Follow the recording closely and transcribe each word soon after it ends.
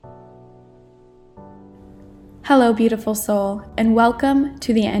Hello, beautiful soul, and welcome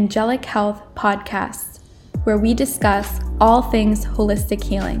to the Angelic Health Podcast, where we discuss all things holistic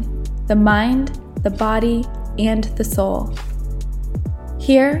healing, the mind, the body, and the soul.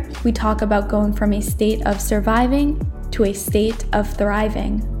 Here, we talk about going from a state of surviving to a state of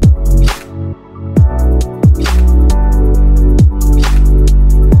thriving.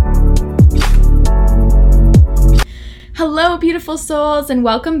 Hello, beautiful souls, and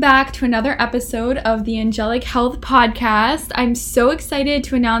welcome back to another episode of the Angelic Health Podcast. I'm so excited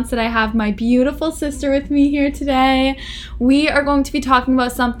to announce that I have my beautiful sister with me here today. We are going to be talking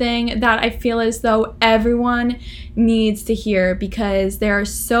about something that I feel as though everyone needs to hear because there are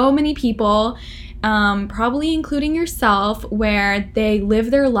so many people, probably including yourself, where they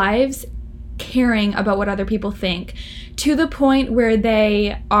live their lives caring about what other people think, to the point where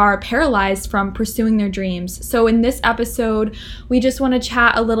they are paralyzed from pursuing their dreams. So in this episode, we just want to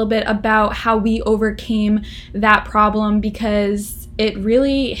chat a little bit about how we overcame that problem, because it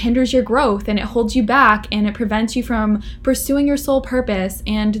really hinders your growth and it holds you back and it prevents you from pursuing your soul purpose.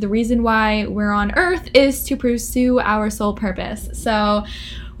 And the reason why we're on earth is to pursue our soul purpose. So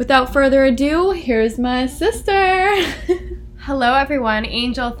without further ado, here's my sister. Hello everyone.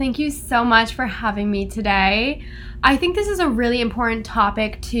 Angel, thank you so much for having me today. I think this is a really important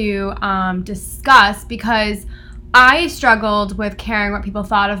topic to discuss because I struggled with caring what people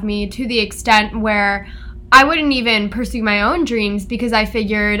thought of me to the extent where I wouldn't even pursue my own dreams because I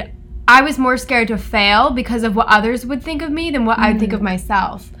figured I was more scared to fail because of what others would think of me than what I would think of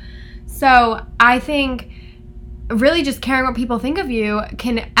myself. So I think really just caring what people think of you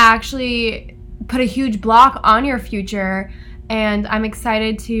can actually put a huge block on your future. And I'm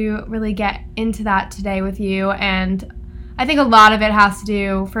excited to really get into that today with you. And I think a lot of it has to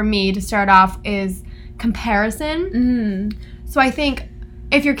do, for me, to start off, is comparison. So I think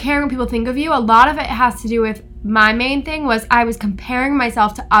if you're caring what people think of you, a lot of it has to do with, my main thing was I was comparing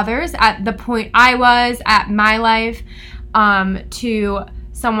myself to others at the point I was at my life, to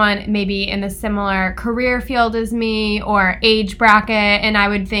someone maybe in the similar career field as me or age bracket. And I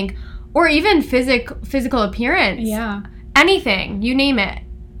would think, or even physical appearance. Yeah. Anything, you name it.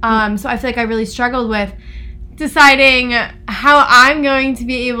 So I feel like I really struggled with deciding how I'm going to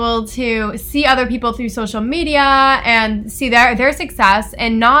be able to see other people through social media and see their success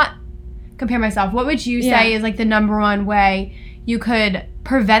and not compare myself. What would you say is like the number one way you could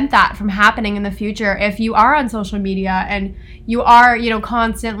prevent that from happening in the future if you are on social media and you are,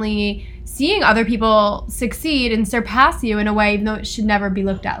 constantly seeing other people succeed and surpass you in a way, even though it should never be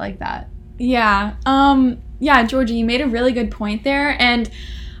looked at like that? Yeah. Yeah, Georgie, you made a really good point there. And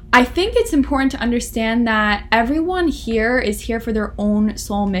I think it's important to understand that everyone here is here for their own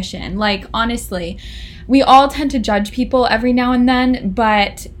soul mission. Like, honestly, we all tend to judge people every now and then,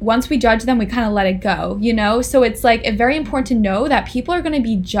 but once we judge them, we kind of let it go, So it's like very important to know that people are going to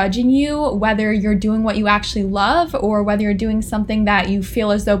be judging you, whether you're doing what you actually love or whether you're doing something that you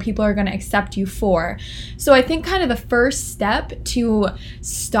feel as though people are going to accept you for. So I think kind of the first step to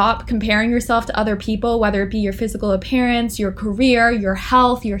stop comparing yourself to other people, whether it be your physical appearance, your career, your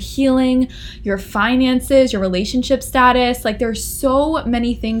health, your healing, your finances, your relationship status, like there's so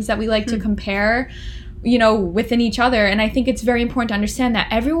many things that we like to compare within each other. And I think it's very important to understand that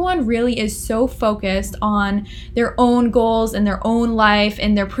everyone really is so focused on their own goals and their own life,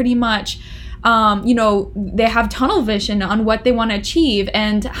 and they're pretty much they have tunnel vision on what they want to achieve.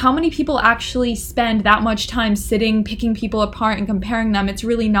 And how many people actually spend that much time sitting, picking people apart and comparing them? It's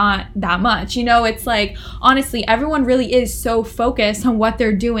really not that much. It's like, honestly, everyone really is so focused on what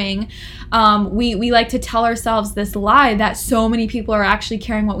they're doing. We like to tell ourselves this lie that so many people are actually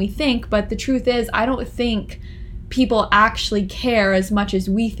caring what we think. But the truth is, I don't think people actually care as much as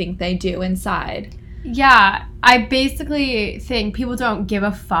we think they do inside. Yeah, I basically think people don't give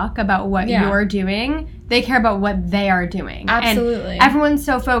a fuck about what you're doing. They care about what they are doing. Absolutely. And everyone's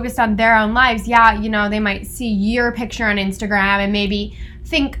so focused on their own lives. Yeah, they might see your picture on Instagram and maybe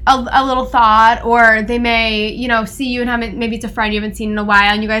think a little thought, or they may, see you and maybe it's a friend you haven't seen in a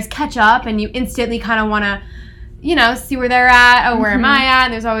while and you guys catch up and you instantly kind of want to see where they're at. Oh, where am I at?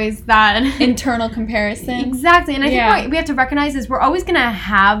 And there's always that internal comparison. Exactly. And I think what we have to recognize is we're always going to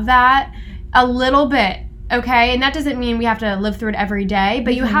have that a little bit, okay? And that doesn't mean we have to live through it every day,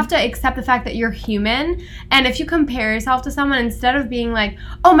 but you have to accept the fact that you're human. And if you compare yourself to someone, instead of being like,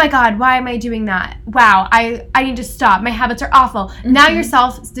 oh my God, why am I doing that? Wow, I need to stop. My habits are awful. Now you're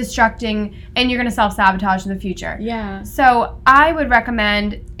self-destructing and you're going to self-sabotage in the future. Yeah. So I would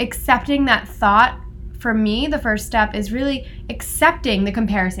recommend accepting that thought for me, the first step is really accepting the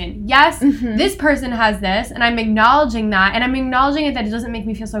comparison. Yes, this person has this, and I'm acknowledging that, and I'm acknowledging it that it doesn't make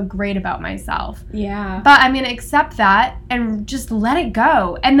me feel so great about myself. Yeah. But I'm going to accept that and just let it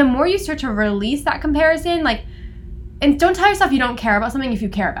go. And the more you start to release that comparison, like, and don't tell yourself you don't care about something if you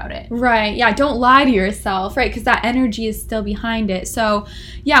care about it. Right. Yeah. Don't lie to yourself, right? Because that energy is still behind it. So,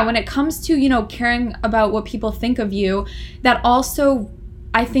 yeah, when it comes to, caring about what people think of you, that also,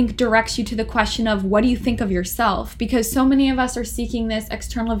 I think, directs you to the question of what do you think of yourself? Because so many of us are seeking this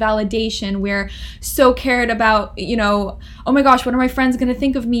external validation. We're so cared about, oh my gosh, what are my friends going to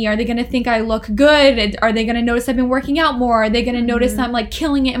think of me? Are they going to think I look good? Are they going to notice I've been working out more? Are they going to notice I'm like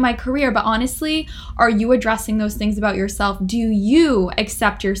killing it in my career? But honestly, are you addressing those things about yourself? Do you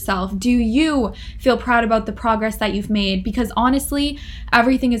accept yourself? Do you feel proud about the progress that you've made? Because honestly,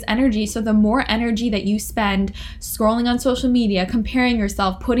 everything is energy. So the more energy that you spend scrolling on social media, comparing yourself,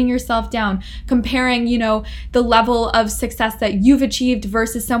 putting yourself down, comparing, the level of success that you've achieved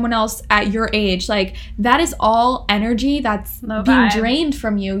versus someone else at your age, like that is all energy that's being drained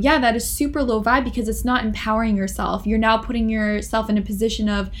from you. Yeah, that is super low vibe because it's not empowering yourself. You're now putting yourself in a position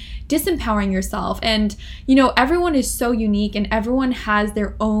of disempowering yourself. And, everyone is so unique and everyone has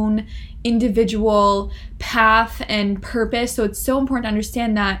their own individual path and purpose. So it's so important to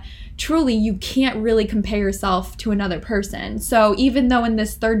understand that truly you can't really compare yourself to another person. So even though in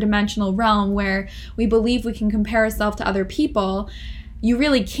this third dimensional realm where we believe we can compare ourselves to other people, you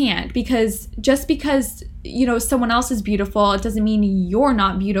really can't, because just because someone else is beautiful, it doesn't mean you're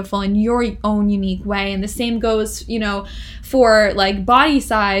not beautiful in your own unique way. And the same goes for like body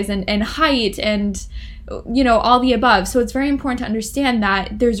size and height and all the above. So it's very important to understand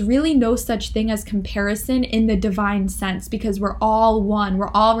that there's really no such thing as comparison in the divine sense, because we're all one.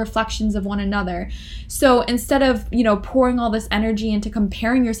 We're all reflections of one another. So instead of, pouring all this energy into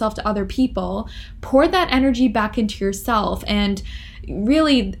comparing yourself to other people, pour that energy back into yourself. And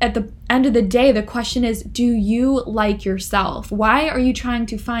really, at the end of the day, the question is, do you like yourself? Why are you trying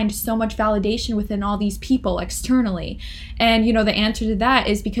to find so much validation within all these people externally? And, the answer to that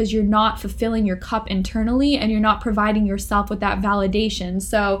is because you're not fulfilling your cup internally and you're not providing yourself with that validation.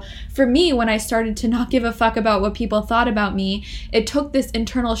 So for me, when I started to not give a fuck about what people thought about me, it took this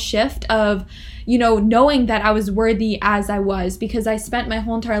internal shift of, knowing that I was worthy as I was, because I spent my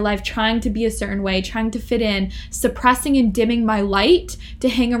whole entire life trying to be a certain way, trying to fit in, suppressing and dimming my light to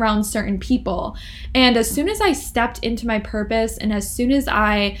hang around certain people. And as soon as I stepped into my purpose and as soon as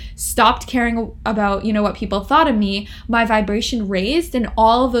I stopped caring about, what people thought of me, my vibration raised and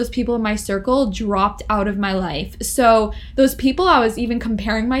all of those people in my circle dropped out of my life. So those people I was even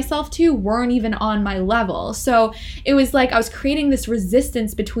comparing myself to weren't even on my level. So it was like I was creating this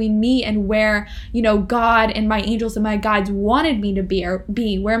resistance between me and where God and my angels and my guides wanted me to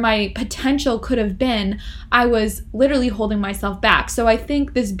be, where my potential could have been. I was literally holding myself back. So I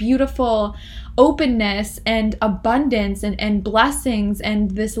think this beautiful openness and abundance and blessings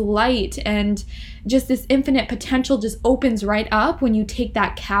and this light and just this infinite potential just opens right up when you take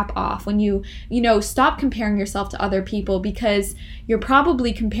that cap off, when you stop comparing yourself to other people, because you're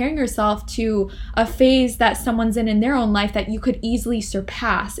probably comparing yourself to a phase that someone's in their own life that you could easily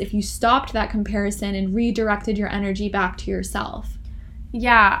surpass if you stopped that comparison and redirected your energy back to yourself.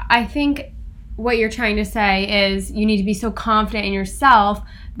 Yeah, I think what you're trying to say is you need to be so confident in yourself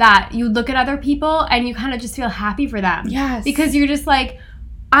that you look at other people and you kind of just feel happy for them. Yes. Because you're just like,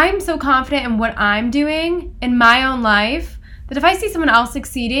 I'm so confident in what I'm doing in my own life that if I see someone else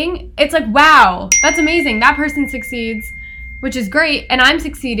succeeding, it's like, wow, that's amazing. That person succeeds, which is great, and I'm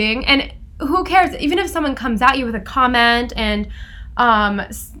succeeding. And who cares? Even if someone comes at you with a comment and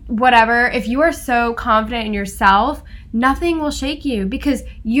whatever, if you are so confident in yourself, nothing will shake you because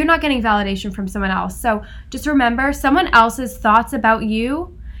you're not getting validation from someone else. So just remember, someone else's thoughts about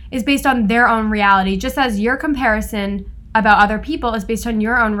you is based on their own reality, just as your comparison about other people is based on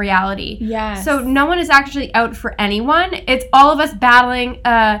your own reality. Yes. So no one is actually out for anyone. It's all of us battling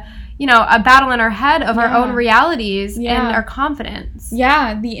a battle in our head of our own realities and our confidence.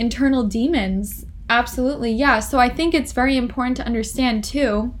 Yeah, the internal demons. Absolutely. Yeah. So I think it's very important to understand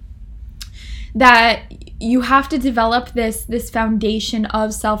too that you have to develop this foundation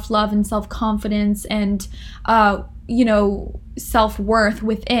of self-love and self-confidence and self-worth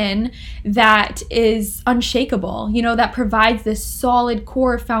within that is unshakable, that provides this solid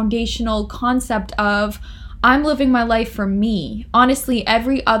core foundational concept of I'm living my life for me. Honestly,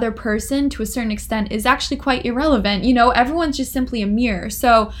 every other person to a certain extent is actually quite irrelevant. You know, everyone's just simply a mirror.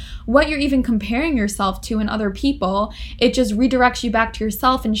 So what you're even comparing yourself to in other people, it just redirects you back to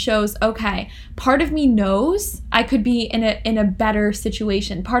yourself and shows, okay, part of me knows I could be in a better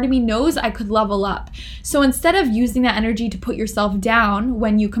situation. Part of me knows I could level up. So instead of using that energy to put yourself down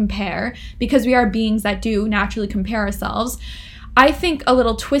when you compare, because we are beings that do naturally compare ourselves, I think a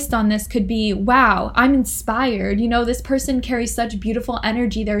little twist on this could be, wow, I'm inspired. You know, this person carries such beautiful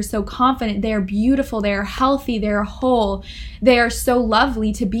energy. They're so confident. They are beautiful. They are healthy. They are whole. They are so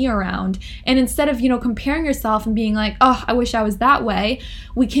lovely to be around. And instead of, you know, comparing yourself and being like, oh, I wish I was that way,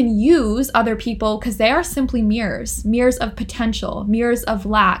 we can use other people because they are simply mirrors of potential, mirrors of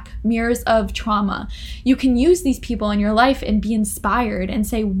lack, mirrors of trauma. You can use these people in your life and be inspired and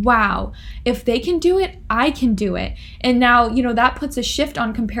say, wow, if they can do it, I can do it. And now, you know, that puts a shift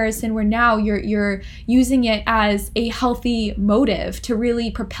on comparison where now you're using it as a healthy motive to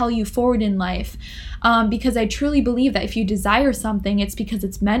really propel you forward in life. Because I truly believe that if you desire something, it's because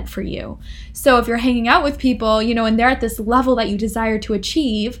it's meant for you. So if you're hanging out with people, you know, and they're at this level that you desire to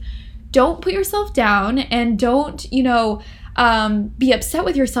achieve, don't put yourself down and don't, you know, be upset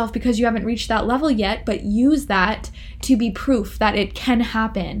with yourself because you haven't reached that level yet, but use that to be proof that it can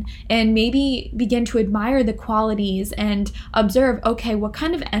happen, and maybe begin to admire the qualities and observe, okay, what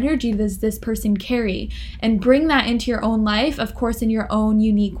kind of energy does this person carry, and bring that into your own life, of course, in your own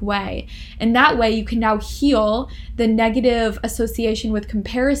unique way. And that way you can now heal the negative association with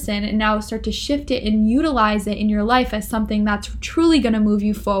comparison and now start to shift it and utilize it in your life as something that's truly going to move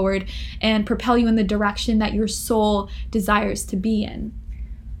you forward and propel you in the direction that your soul desires to be in.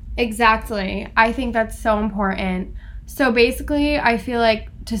 Exactly. I think that's so important. So basically, I feel like,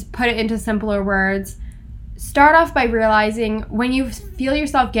 to put it into simpler words, start off by realizing when you feel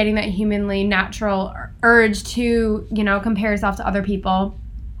yourself getting that humanly natural urge to, you know, compare yourself to other people,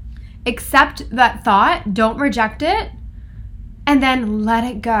 accept that thought, don't reject it, and then let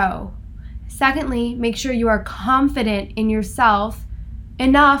it go. Secondly, make sure you are confident in yourself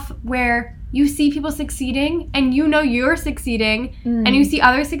enough where you see people succeeding and you know you're succeeding, and you see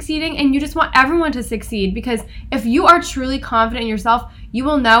others succeeding and you just want everyone to succeed, because if you are truly confident in yourself, you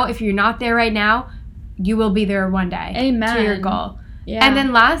will know if you're not there right now, you will be there one day. Amen. To your goal. Yeah. And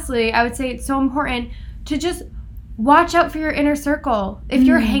then lastly, I would say it's so important to just watch out for your inner circle. If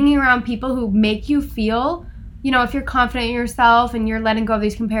you're hanging around people who make you feel, you know, if you're confident in yourself and you're letting go of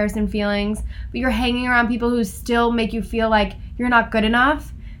these comparison feelings, but you're hanging around people who still make you feel like you're not good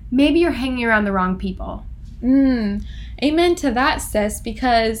enough, maybe you're hanging around the wrong people. Amen to that, sis,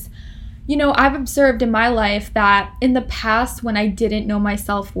 because, you know, I've observed in my life that in the past, when I didn't know my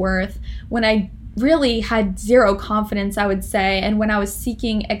self-worth, when I really had zero confidence, I would say, and when I was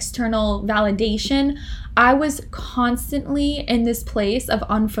seeking external validation, I was constantly in this place of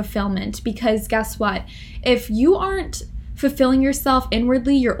unfulfillment, because guess what? If you aren't fulfilling yourself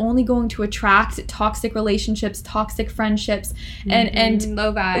inwardly, you're only going to attract toxic relationships, toxic friendships, and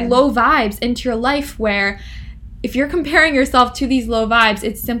low vibes into your life, where if you're comparing yourself to these low vibes,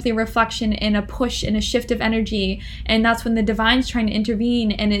 it's simply a reflection and a push and a shift of energy. And that's when the divine's trying to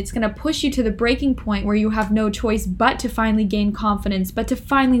intervene, and it's going to push you to the breaking point where you have no choice but to finally gain confidence, but to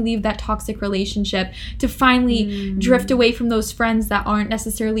finally leave that toxic relationship, to finally drift away from those friends that aren't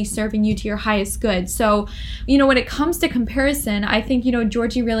necessarily serving you to your highest good. So, you know, when it comes to comparison, I think, you know,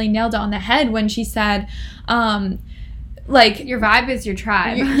 Georgie really nailed it on the head when she said, like, your vibe is your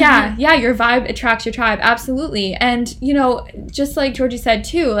tribe. Yeah, your vibe attracts your tribe. Absolutely. And, you know, just like Georgie said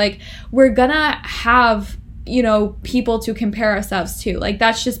too, like, we're gonna have, you know, people to compare ourselves to. Like,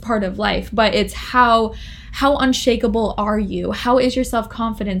 that's just part of life. But it's how unshakable are you? How is your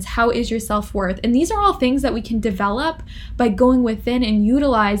self-confidence? How is your self-worth? And these are all things that we can develop by going within and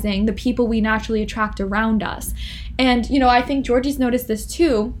utilizing the people we naturally attract around us. And, you know, I think Georgie's noticed this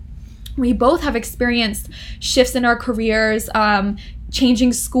too. We both have experienced shifts in our careers,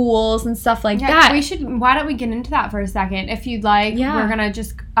 changing schools and stuff like that. Why don't we get into that for a second? If you'd like, we're going to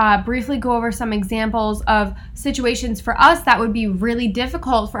just briefly go over some examples of situations for us that would be really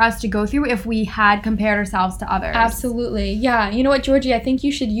difficult for us to go through if we had compared ourselves to others. Absolutely. Yeah. You know what, Georgie, I think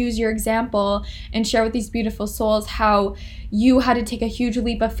you should use your example and share with these beautiful souls how you had to take a huge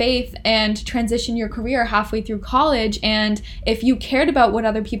leap of faith and transition your career halfway through college. And if you cared about what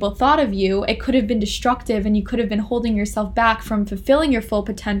other people thought of you, it could have been destructive, and you could have been holding yourself back from fulfilling your full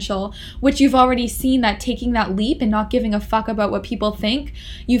potential, which you've already seen that taking that leap and not giving a fuck about what people think,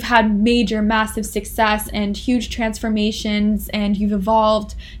 you've had major, massive success and huge transformations, and you've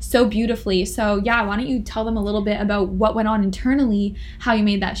evolved so beautifully. So yeah, why don't you tell them a little bit about what went on internally, how you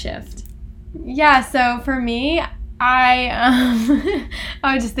made that shift? Yeah, so for me, I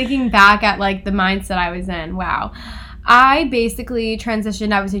I was just thinking back at like the mindset I was in. Wow. I basically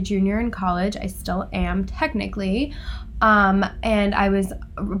transitioned. I was a junior in college. I still am technically. And I was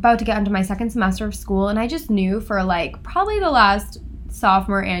about to get into my second semester of school, and I just knew for like probably the last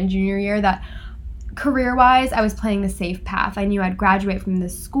sophomore and junior year that career-wise, I was playing the safe path. I knew I'd graduate from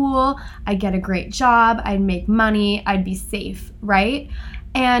this school, I'd get a great job, I'd make money, I'd be safe, right?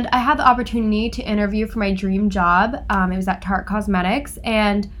 And I had the opportunity to interview for my dream job. It was at Tarte Cosmetics,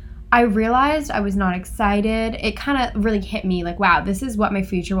 and I realized I was not excited. It kind of really hit me like, wow, this is what my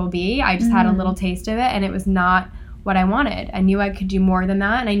future will be. I just had a little taste of it, and it was not what I wanted. I knew I could do more than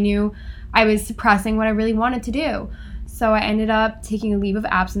that, and I knew I was suppressing what I really wanted to do. So I ended up taking a leave of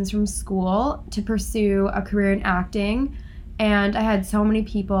absence from school to pursue a career in acting, and I had so many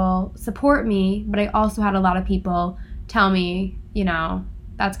people support me, but I also had a lot of people tell me, you know,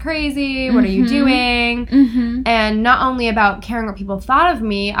 that's crazy, what are you doing? And not only about caring what people thought of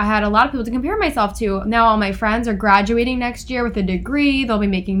me, I had a lot of people to compare myself to. Now all my friends are graduating next year with a degree, they'll be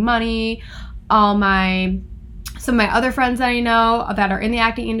making money. Some of my other friends that I know that are in the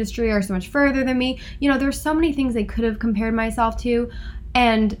acting industry are so much further than me. You know, there's so many things I could have compared myself to,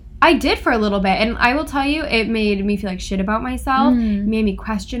 and I did for a little bit. And I will tell you, it made me feel like shit about myself. It made me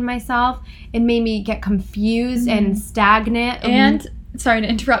question myself. It made me get confused and stagnant. And sorry to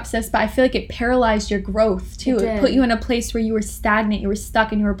interrupt, sis, but I feel like it paralyzed your growth too. It put you in a place where you were stagnant, you were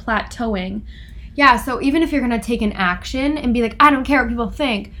stuck, and you were plateauing. Yeah, so even if you're going to take an action and be like, I don't care what people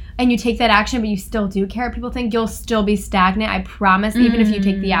think, and you take that action, but you still do care what people think, you'll still be stagnant, I promise, even if you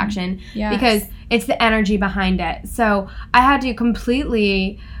take the action. Yes. Because it's the energy behind it. So I had to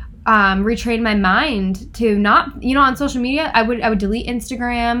completely retrain my mind to not, you know, on social media, I would delete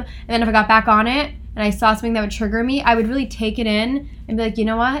Instagram, and then if I got back on it and I saw something that would trigger me, I would really take it in and be like, you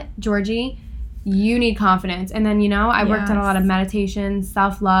know what, Georgie, you need confidence. And then, you know, I worked on a lot of meditation,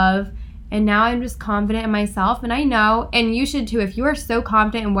 self-love, and now I'm just confident in myself. And I know, and you should too, if you are so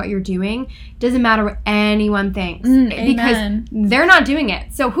confident in what you're doing, it doesn't matter what anyone thinks. Because they're not doing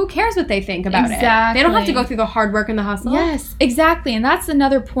it. So who cares what they think about it? They don't have to go through the hard work and the hustle. Yes, exactly. And that's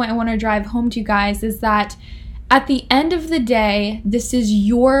another point I want to drive home to you guys, is that at the end of the day, this is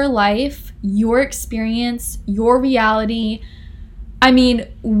your life, your experience, your reality. I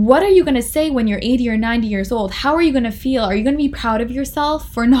mean, what are you going to say when you're 80 or 90 years old? How are you going to feel? Are you going to be proud of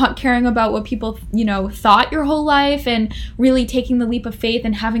yourself for not caring about what people, you know, thought your whole life and really taking the leap of faith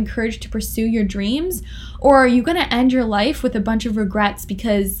and having courage to pursue your dreams? Or are you going to end your life with a bunch of regrets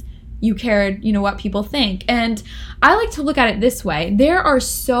because you cared, you know, what people think? And I like to look at it this way. There are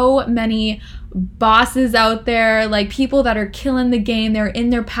so many bosses out there, like people that are killing the game. They're in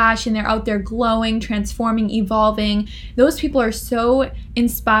their passion. They're out there glowing, transforming, evolving. Those people are so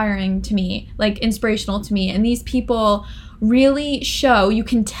inspiring to me, like inspirational to me. And these people really show, you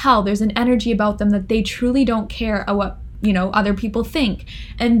can tell there's an energy about them that they truly don't care what, you know, other people think.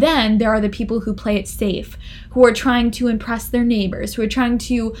 And then there are the people who play it safe, who are trying to impress their neighbors, who are trying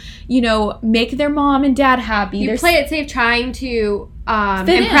to, you know, make their mom and dad happy. You play it safe trying to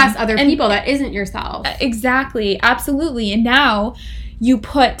impress other people that isn't yourself. Exactly, absolutely. And now you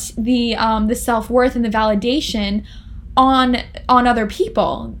put the self-worth and the validation on other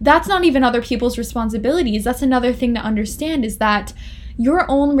people. That's not even other people's responsibilities. That's another thing to understand, is that your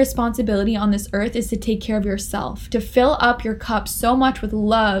own responsibility on this earth is to take care of yourself, to fill up your cup so much with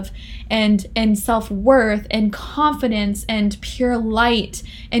love and self-worth and confidence and pure light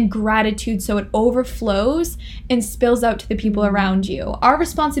and gratitude so it overflows and spills out to the people around you. Our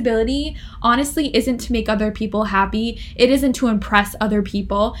responsibility, honestly, isn't to make other people happy. It isn't to impress other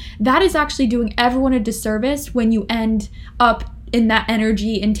people. That is actually doing everyone a disservice when you end up in that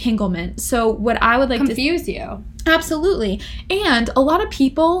energy entanglement. So what I would like confuse you. Absolutely. And a lot of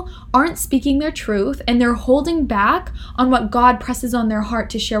people aren't speaking their truth, and they're holding back on what God presses on their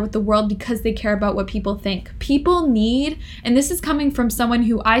heart to share with the world because they care about what people think. People need, and this is coming from someone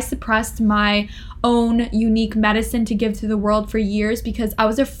who I suppressed my own unique medicine to give to the world for years because I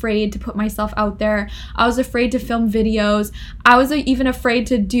was afraid to put myself out there. I was afraid to film videos. I was even afraid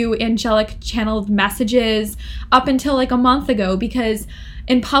to do angelic channeled messages up until like a month ago, because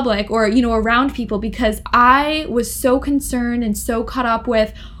in public or, you know, around people, because I was so concerned and so caught up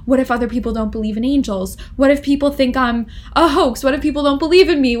with, what if other people don't believe in angels? What if people think I'm a hoax? What if people don't believe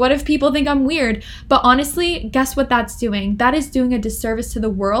in me? What if people think I'm weird? But honestly, guess what that's doing? That is doing a disservice to the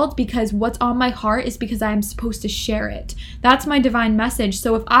world, because what's on my heart is because I am supposed to share it. That's my divine message.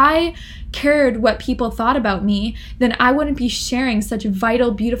 So if I cared what people thought about me, then I wouldn't be sharing such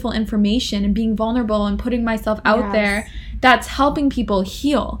vital, beautiful information and being vulnerable and putting myself out there that's helping people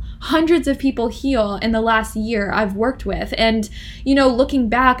heal. hundreds of people heal in the last year I've worked with. And, you know, looking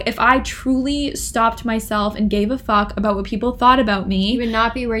back, if I truly stopped myself and gave a fuck about what people thought about me, you would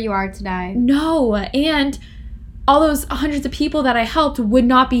not be where you are today. No. And all those hundreds of people that I helped would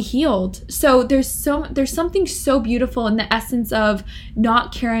not be healed. So there's something so beautiful in the essence of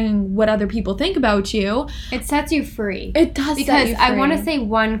not caring what other people think about you. It sets you free. It does set you free. Because I want to say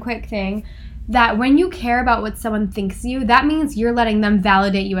one quick thing, that when you care about what someone thinks of you, that means you're letting them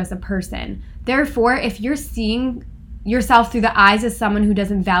validate you as a person. Therefore, if you're seeing yourself through the eyes of someone who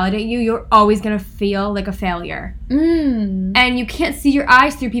doesn't validate you, you're always going to feel like a failure. And you can't see your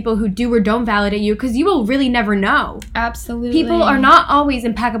eyes through people who do or don't validate you, because you will really never know. Absolutely. People are not always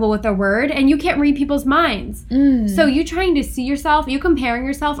impeccable with their word, and you can't read people's minds. So you trying to see yourself, you comparing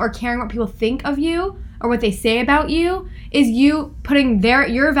yourself or caring what people think of you or what they say about you, is you putting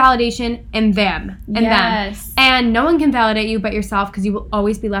your validation in them and them. And no one can validate you but yourself, because you will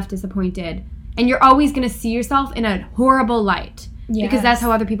always be left disappointed. And you're always going to see yourself in a horrible light. Because that's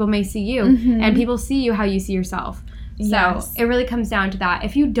how other people may see you. And people see you how you see yourself. So it really comes down to that.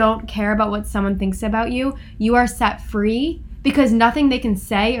 If you don't care about what someone thinks about you, you are set free, because nothing they can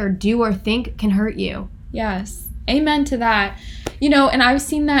say or do or think can hurt you. Yes. Amen to that. You know, and I've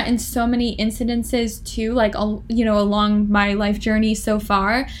seen that in so many incidences too, like, you know, along my life journey so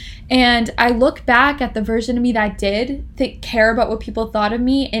far. And I look back at the version of me that did care about what people thought of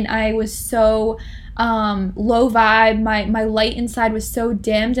me, and I was so low vibe. My light inside was so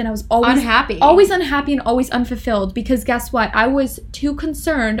dimmed, and I was always unhappy and always unfulfilled, because guess what? I was too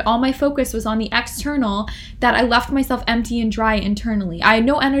concerned. All my focus was on the external, that I left myself empty and dry internally. I had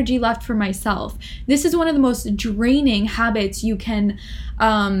no energy left for myself. This is one of the most draining habits you can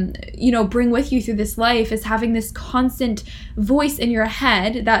you know, bring with you through this life, is having this constant voice in your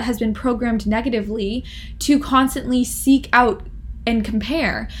head that has been programmed negatively to constantly seek out and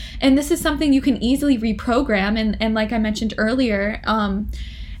compare. And this is something you can easily reprogram. And like I mentioned earlier,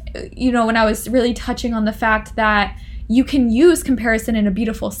 you know, when I was really touching on the fact that you can use comparison in a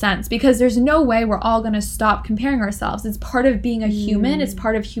beautiful sense, because there's no way we're all going to stop comparing ourselves. It's part of being a human. It's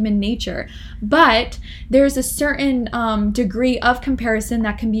part of human nature. But there's a certain degree of comparison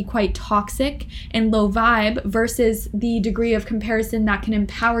that can be quite toxic and low vibe, versus the degree of comparison that can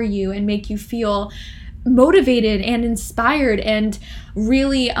empower you and make you feel motivated and inspired and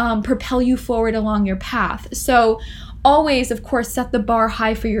really propel you forward along your path. So always, of course, set the bar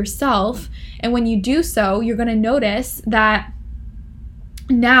high for yourself. And when you do so, you're going to notice that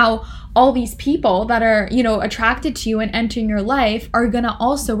now all these people that are, you know, attracted to you and entering your life are going to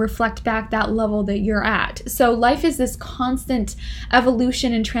also reflect back that level that you're at. So life is this constant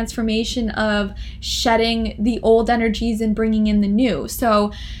evolution and transformation of shedding the old energies and bringing in the new.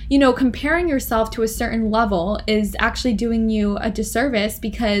 So, you know, comparing yourself to a certain level is actually doing you a disservice,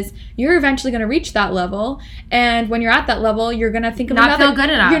 because you're eventually going to reach that level. And when you're at that level, you're going to think of feel good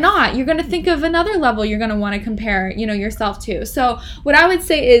enough. You're not. You're going to think of another level you're going to want to compare, you know, yourself to. So what I would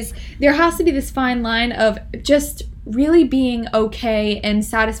say is, there has to be this fine line of just really being okay and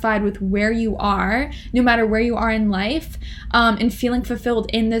satisfied with where you are, no matter where you are in life, and feeling fulfilled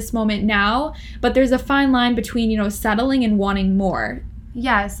in this moment now. But there's a fine line between, you know, settling and wanting more.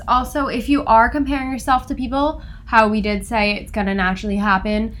 Yes. Also, if you are comparing yourself to people, how we did say it's going to naturally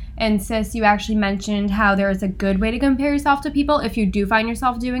happen. And sis, you actually mentioned how there is a good way to compare yourself to people if you do find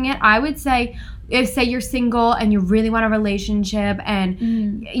yourself doing it. I would say, if say you're single and you really want a relationship,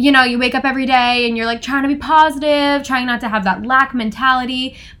 and you know, you wake up every day and you're like trying to be positive, trying not to have that lack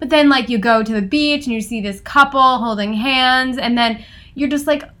mentality, but then like you go to the beach and you see this couple holding hands, and then you're just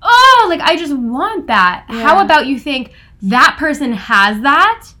like, oh, like I just want that. Yeah. How about you think that person has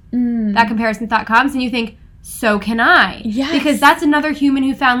that comparison thought comes, and you think, so can I. Yes. Because that's another human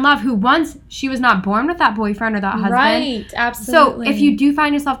who found love, who once she was not born with that boyfriend or that husband. Right, absolutely. So if you do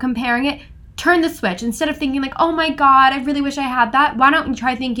find yourself comparing it, turn the switch. Instead of thinking like, oh my God, I really wish I had that, why don't you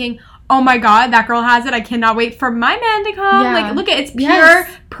try thinking, oh my God, that girl has it. I cannot wait for my man to come. Yeah. Like, look at it's pure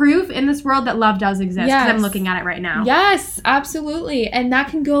proof in this world that love does exist, because I'm looking at it right now. Yes, absolutely. And that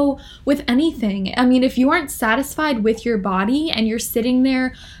can go with anything. I mean, if you aren't satisfied with your body and you're sitting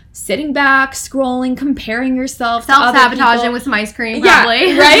back, scrolling, comparing yourself to other people. Self-sabotaging with some ice cream, probably.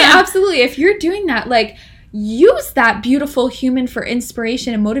 Yeah, right? Absolutely. If you're doing that, like, use that beautiful human for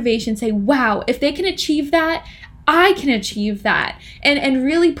inspiration and motivation. Say, wow, if they can achieve that, I can achieve that, and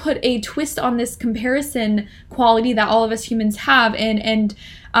really put a twist on this comparison quality that all of us humans have, and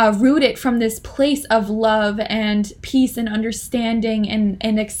root it from this place of love and peace and understanding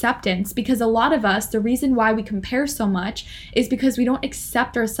and acceptance. Because a lot of us, the reason why we compare so much is because we don't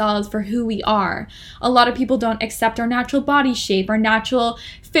accept ourselves for who we are. A lot of people don't accept our natural body shape, our natural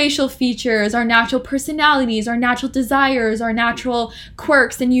facial features, our natural personalities, our natural desires, our natural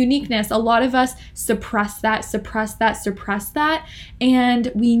quirks and uniqueness. A lot of us suppress that,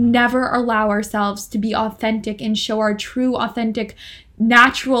 and we never allow ourselves to be authentic and show our true, authentic,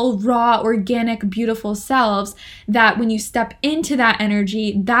 natural, raw, organic, beautiful selves. That when you step into that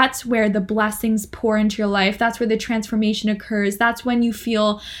energy, that's where the blessings pour into your life. That's where the transformation occurs. That's when you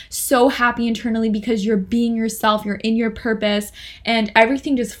feel so happy internally because you're being yourself, you're in your purpose, and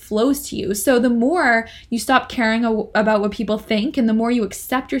everything just flows to you. So the more you stop caring about what people think, and the more you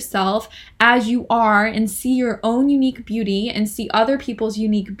accept yourself as you are and see your own unique beauty and see other people's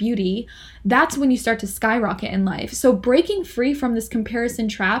unique beauty, that's when you start to skyrocket in life. So breaking free from this comparison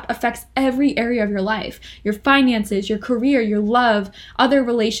trap affects every area of your life: your finances, your career, your love, other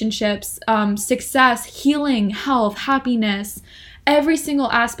relationships, success, healing, health, happiness. Every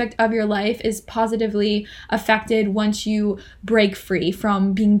single aspect of your life is positively affected once you break free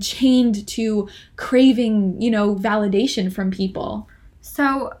from being chained to craving, validation from people.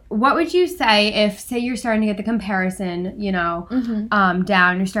 So what would you say if, say, you're starting to get the comparison,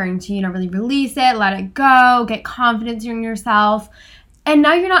 down, you're starting to, really release it, let it go, get confidence in yourself, and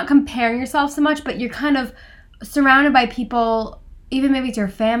now you're not comparing yourself so much, but you're kind of surrounded by people, even maybe it's your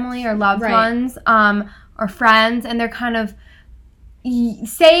family or loved ones, or friends, and they're kind of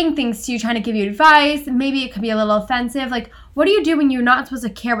saying things to you, trying to give you advice. Maybe it could be a little offensive. Like, what do you do when you're not supposed to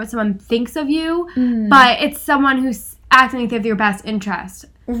care what someone thinks of you, but it's someone who's acting like they have your best interest?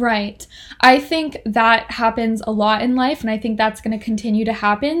 Right. I think that happens a lot in life, and I think that's going to continue to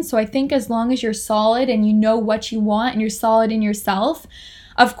happen. So I think as long as you're solid and you know what you want and you're solid in yourself,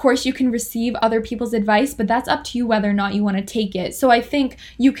 of course you can receive other people's advice, but that's up to you whether or not you want to take it. So I think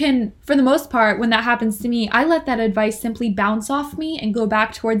you can, for the most part, when that happens to me, I let that advice simply bounce off me and go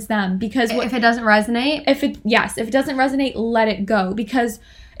back towards them. Because if it doesn't resonate? If it doesn't resonate, let it go. Because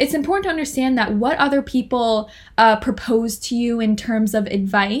it's important to understand that what other people propose to you in terms of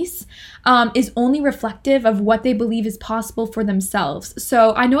advice is only reflective of what they believe is possible for themselves.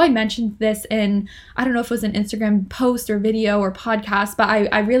 So I know I mentioned this in, I don't know if it was an Instagram post or video or podcast, but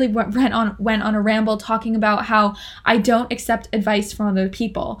I really went on a ramble talking about how I don't accept advice from other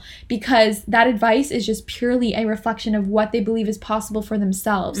people, because that advice is just purely a reflection of what they believe is possible for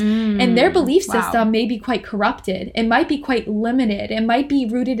themselves. And their belief system may be quite corrupted. It might be quite limited. It might be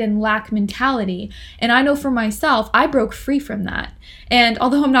rooted in lack mentality. And I know for myself, I broke free from that. And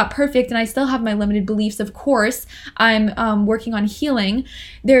although I'm not perfect and I still have my limited beliefs, of course, I'm working on healing,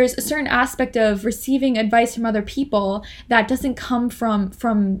 there's a certain aspect of receiving advice from other people that doesn't come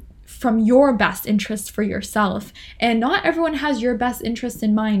from your best interest for yourself. And not everyone has your best interest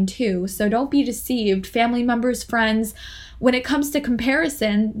in mind too. So don't be deceived. Family members, friends, when it comes to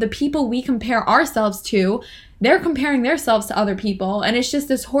comparison, the people we compare ourselves to, they're comparing themselves to other people. And it's just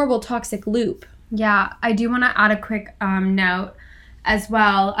this horrible toxic loop. Yeah, I do want to add a quick note as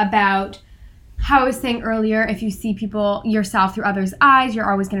well about how I was saying earlier, if you see yourself through others' eyes,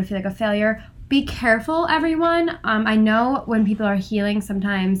 you're always going to feel like a failure. Be careful, everyone. I know when people are healing,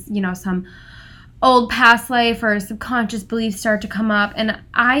 sometimes, some old past life or subconscious beliefs start to come up. And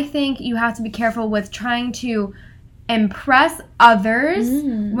I think you have to be careful with trying to impress others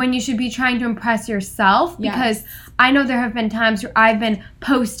when you should be trying to impress yourself. Because I know there have been times where I've been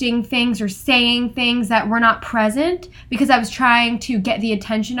posting things or saying things that were not present because I was trying to get the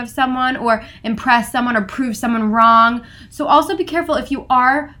attention of someone or impress someone or prove someone wrong. So also be careful if you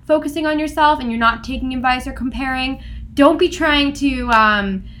are focusing on yourself and you're not taking advice or comparing. Don't be trying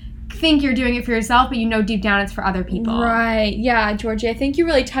to think you're doing it for yourself, but deep down it's for other people. Right. Yeah, Georgie, I think you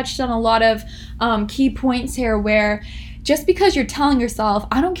really touched on a lot of key points here, where just because you're telling yourself,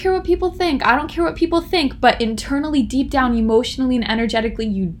 I don't care what people think, but internally, deep down, emotionally and energetically,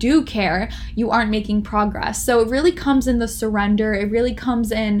 you do care, you aren't making progress. So it really comes in the surrender. It really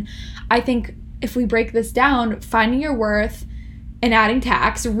comes in, I think, if we break this down, finding your worth, and adding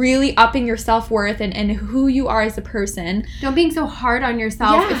tax, really upping your self-worth and who you are as a person. Don't being so hard on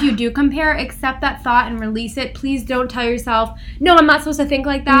yourself. Yeah. If you do compare, accept that thought and release it. Please don't tell yourself, no, I'm not supposed to think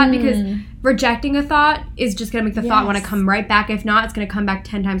like that, because rejecting a thought is just going to make the thought want to come right back. If not, it's going to come back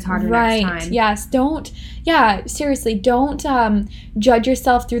 10 times harder next time. Yes. Seriously, don't judge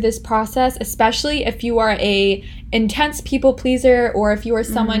yourself through this process, especially if you are a intense people pleaser, or if you are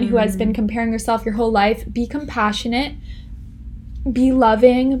someone who has been comparing yourself your whole life. Be compassionate. Be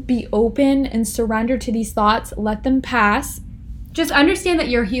loving, be open, and surrender to these thoughts. Let them pass. Just understand that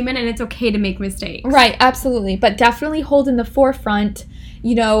you're human and it's okay to make mistakes. Right, absolutely. But definitely hold in the forefront,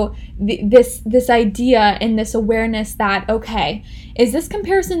 this idea and this awareness that, okay, is this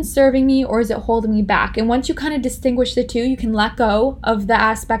comparison serving me or is it holding me back? And once you kind of distinguish the two, you can let go of the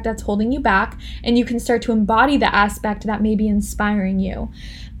aspect that's holding you back, and you can start to embody the aspect that may be inspiring you.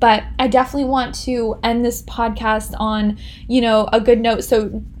 But I definitely want to end this podcast on, a good note.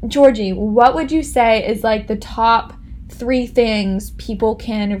 So, Georgie, what would you say is like the top 3 things people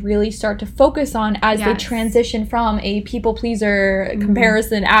can really start to focus on as they transition from a people pleaser,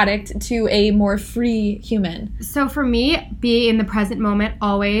 comparison addict to a more free human? So for me, be in the present moment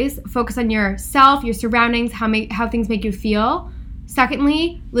always. Focus on yourself, your surroundings, how things make you feel.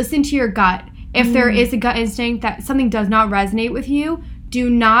 Secondly, listen to your gut. If there is a gut instinct that something does not resonate with you, do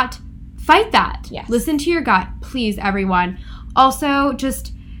not fight that. Yes. Listen to your gut, please, everyone. Also,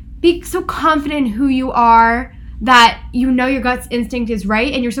 just be so confident in who you are that your gut's instinct is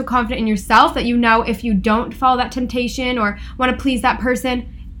right, and you're so confident in yourself that if you don't follow that temptation or want to please that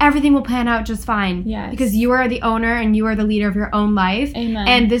person, everything will pan out just fine. Yes. Because you are the owner and you are the leader of your own life. Amen.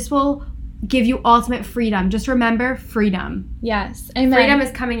 And this will give you ultimate freedom. Just remember, freedom. Yes. Amen. Freedom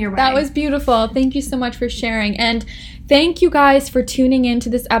is coming your way. That was beautiful. Thank you so much for sharing. And thank you guys for tuning in to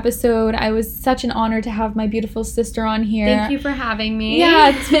this episode. I was such an honor to have my beautiful sister on here. Thank you for having me. Yeah,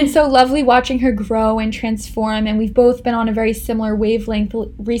 it's been so lovely watching her grow and transform. And we've both been on a very similar wavelength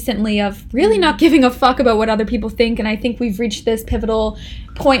recently of really not giving a fuck about what other people think. And I think we've reached this pivotal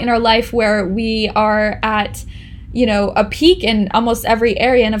point in our life where we are at a peak in almost every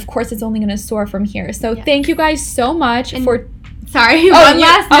area, and of course it's only going to soar from here. So thank you guys so much for... Sorry, one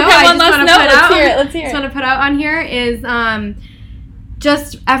last note. Let's hear it. Just want to put out on here is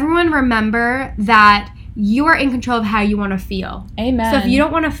just everyone remember that you are in control of how you want to feel. Amen. So if you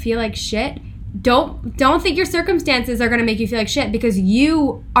don't want to feel like shit, don't think your circumstances are going to make you feel like shit, because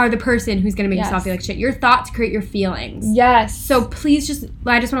you are the person who's going to make yourself feel like shit. Your thoughts create your feelings. Yes. So please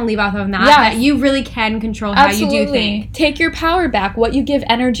I just want to leave off of that you really can can how you do things. Take your power back. What you give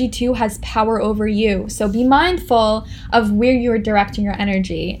energy to has power over you. So be mindful of where you're directing your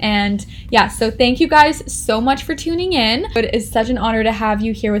energy. And so thank you guys so much for tuning in. It is such an honor to have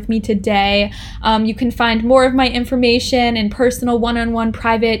you here with me today. You can find more of my information and personal one-on-one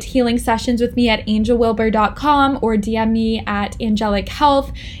private healing sessions with me at angelwilber.com, or DM me at Angelic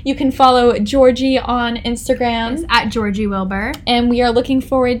Health. You can follow Georgie on Instagram. It's at Georgie Wilber. And we are looking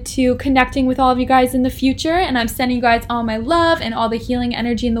forward to connecting with all of you guys in the future. And I'm sending you guys all my love and all the healing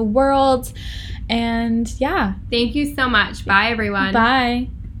energy in the world. And thank you so much. Bye, everyone. Bye.